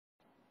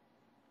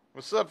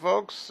What's up,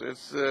 folks?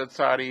 It's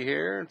Toddy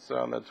here. It's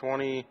on the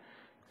 21st,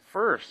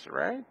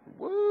 right?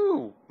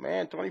 Woo,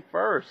 man,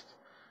 21st,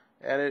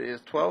 and it is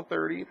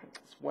 12:30.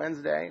 It's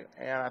Wednesday,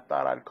 and I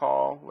thought I'd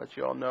call, let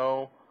you all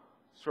know,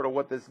 sort of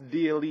what this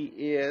dealie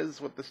is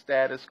with the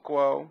status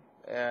quo.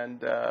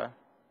 And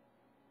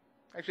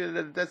actually,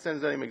 that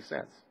sentence doesn't even make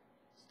sense.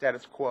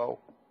 Status quo.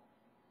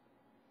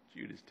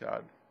 Judas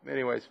Todd.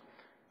 Anyways,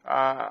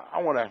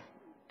 I want to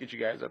get you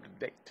guys up to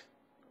date.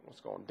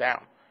 What's going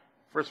down?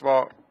 First of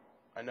all,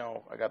 I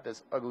know I got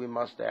this ugly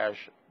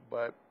mustache,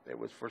 but it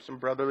was for some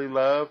brotherly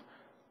love.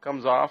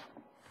 Comes off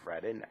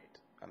Friday night.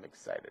 I'm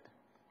excited.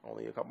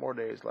 Only a couple more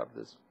days left of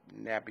this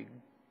nappy.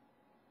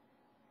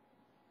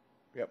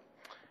 Yep.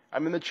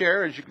 I'm in the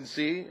chair, as you can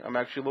see. I'm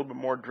actually a little bit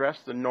more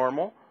dressed than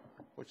normal,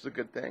 which is a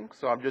good thing.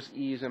 So I'm just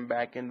easing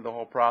back into the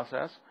whole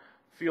process.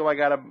 Feel I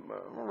got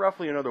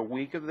roughly another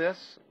week of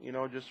this,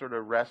 just sort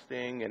of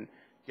resting and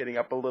getting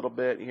up a little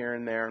bit here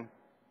and there.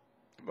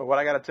 But what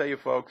I got to tell you,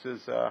 folks,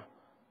 is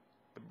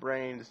the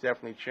brain's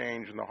definitely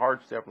changed and the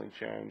heart's definitely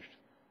changed,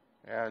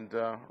 and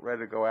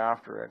ready to go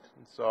after it.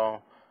 And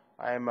so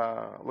I'm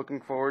looking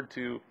forward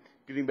to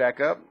getting back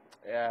up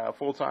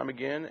full time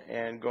again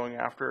and going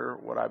after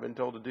what I've been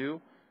told to do,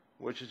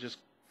 which is just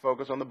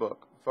focus on the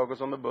book, focus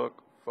on the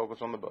book,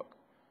 focus on the book.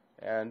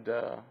 And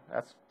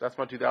that's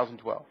my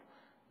 2012.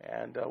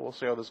 And we'll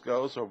see how this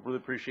goes. So really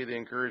appreciate the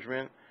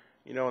encouragement,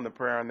 and the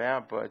prayer on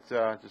that. But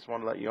just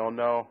want to let you all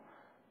know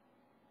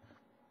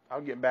I'll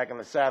get back in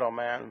the saddle,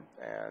 man.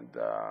 And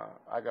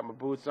I got my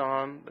boots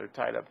on. They're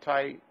tied up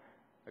tight.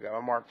 I got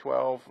my Mark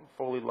 12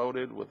 fully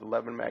loaded with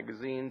 11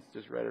 magazines,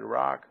 just ready to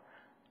rock.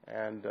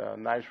 And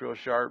nice, real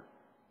sharp.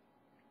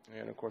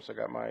 And of course, I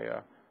got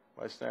my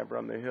my sniper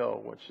on the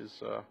hill, which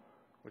is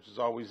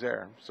always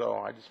there. So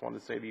I just wanted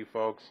to say to you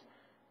folks,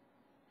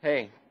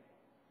 hey,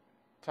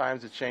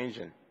 times are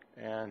changing,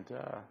 and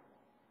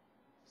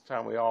it's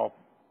time we all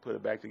put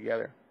it back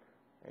together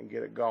and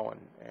get it going.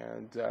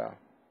 And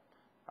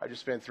I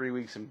just spent 3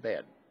 weeks in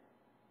bed.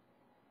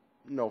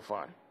 No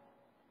fun.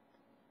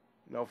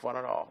 No fun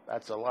at all.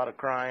 That's a lot of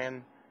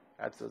crying.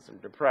 That's some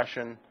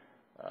depression.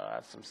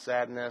 That's some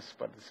sadness.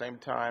 But at the same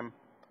time,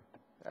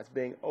 that's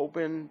being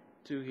open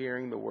to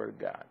hearing the Word of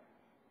God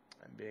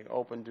and being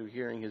open to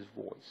hearing His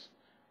voice.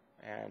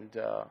 And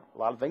a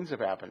lot of things have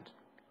happened.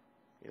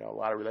 A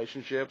lot of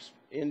relationships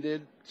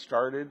ended,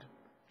 started,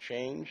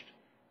 changed,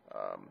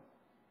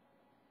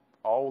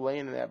 all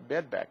laying in that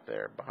bed back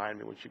there behind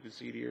me, which you can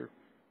see to your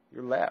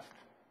left,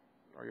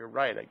 or your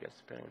right, I guess,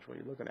 depending on which way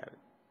you're looking at it.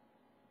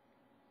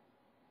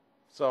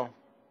 So,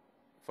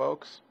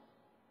 folks,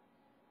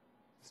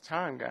 it's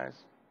time, guys.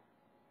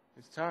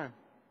 It's time.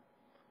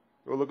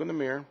 Go look in the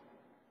mirror,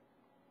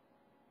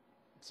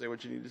 say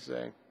what you need to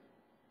say,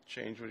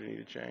 change what you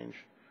need to change.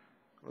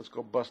 Let's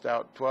go bust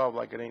out 12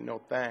 like it ain't no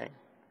thing.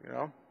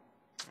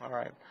 All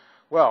right.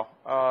 Well,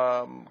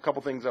 a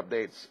couple things,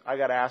 updates. I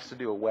got asked to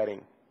do a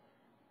wedding.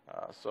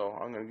 So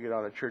I'm going to get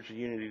on the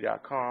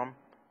churchofunity.com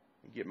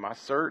and get my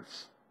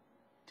certs.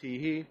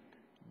 Tee-hee.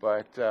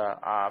 But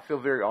I feel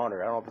very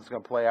honored. I don't know if it's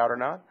going to play out or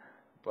not,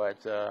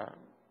 but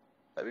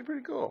that'd be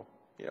pretty cool.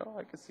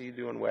 I could see you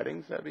doing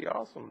weddings. That'd be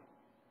awesome.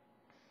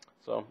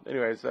 So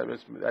anyways,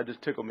 that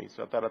just tickled me.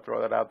 So I thought I'd throw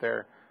that out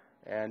there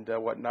and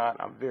whatnot.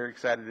 I'm very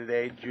excited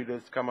today.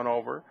 Judith's coming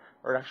over,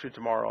 or actually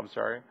tomorrow, I'm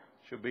sorry.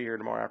 She'll be here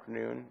tomorrow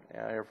afternoon,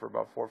 here for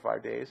about 4 or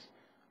 5 days.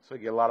 So I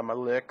get a lot of my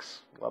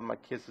licks, a lot of my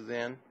kisses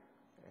in,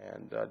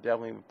 and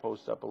definitely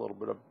post up a little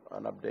bit of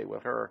an update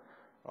with her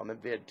on the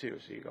vid too,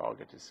 so you all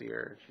get to see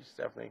her. She's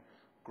definitely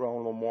grown a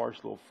little more,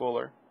 she's a little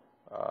fuller,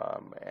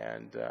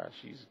 and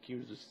she's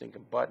cute as a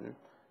stinking button,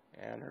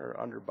 and her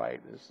underbite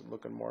is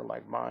looking more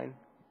like mine,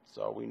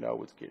 so we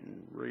know it's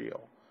getting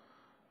real.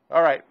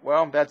 All right,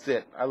 well, that's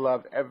it. I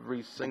love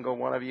every single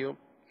one of you,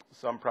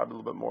 some probably a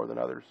little bit more than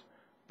others,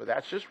 but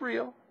that's just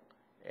real.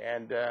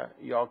 And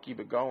y'all keep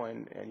it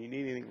going. And you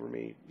need anything from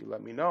me, you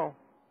let me know.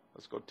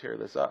 Let's go tear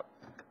this up.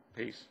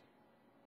 Peace.